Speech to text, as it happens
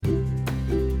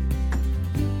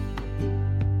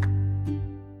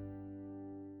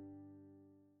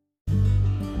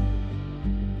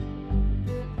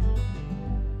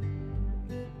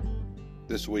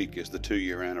This week is the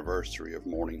 2-year anniversary of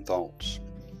Morning Thoughts.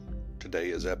 Today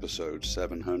is episode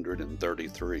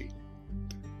 733.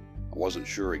 I wasn't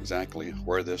sure exactly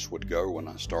where this would go when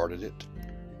I started it,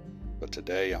 but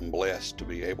today I'm blessed to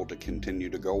be able to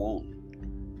continue to go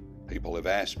on. People have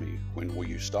asked me, when will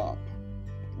you stop?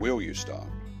 Will you stop?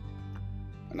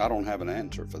 And I don't have an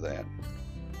answer for that,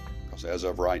 because as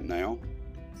of right now,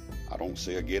 I don't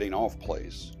see a getting off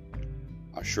place.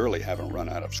 I surely haven't run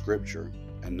out of scripture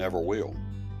and never will.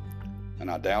 And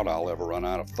I doubt I'll ever run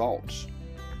out of thoughts.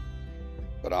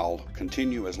 But I'll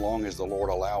continue as long as the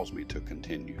Lord allows me to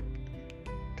continue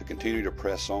to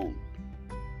press on.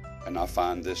 And I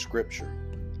find this scripture.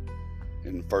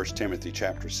 In 1 Timothy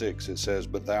chapter 6, it says,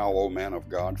 "But thou, O man of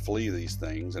God, flee these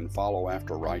things, and follow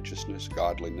after righteousness,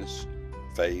 godliness,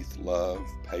 faith, love,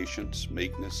 patience,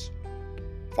 meekness.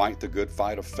 Fight the good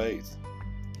fight of faith.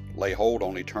 Lay hold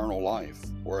on eternal life,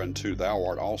 whereunto thou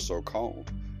art also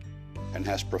called, and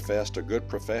hast professed a good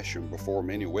profession before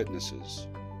many witnesses.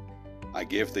 I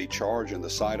give thee charge in the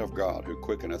sight of God, who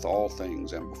quickeneth all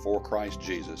things, and before Christ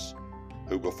Jesus,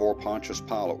 who before Pontius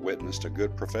Pilate witnessed a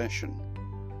good profession,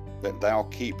 that thou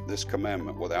keep this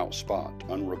commandment without spot,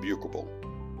 unrebukable,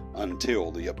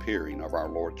 until the appearing of our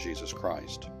Lord Jesus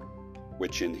Christ,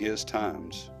 which in his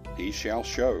times he shall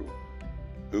show,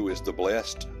 who is the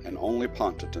blessed and only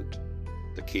Potentate,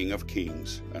 the King of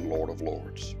kings and Lord of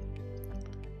lords."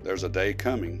 There's a day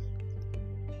coming,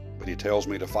 but he tells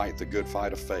me to fight the good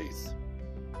fight of faith,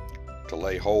 to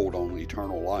lay hold on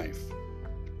eternal life,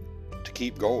 to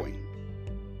keep going,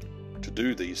 to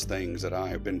do these things that I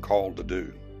have been called to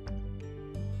do.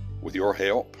 With your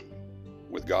help,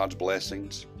 with God's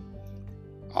blessings,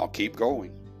 I'll keep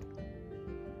going,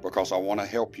 because I want to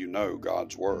help you know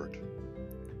God's Word.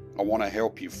 I want to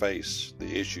help you face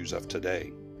the issues of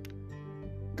today.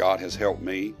 God has helped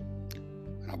me,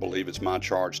 and I believe it's my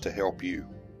charge to help you.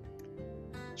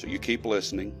 So you keep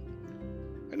listening,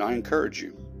 and I encourage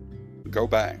you, go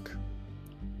back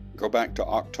to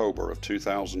October of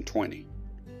 2020.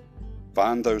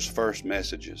 Find those first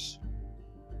messages,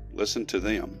 listen to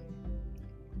them,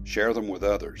 share them with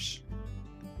others.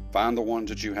 Find the ones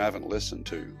that you haven't listened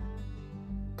to.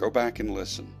 Go back and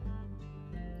listen.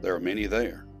 There are many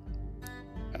there,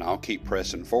 and I'll keep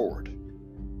pressing forward,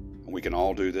 and we can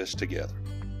all do this together.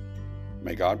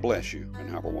 May God bless you, and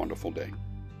have a wonderful day.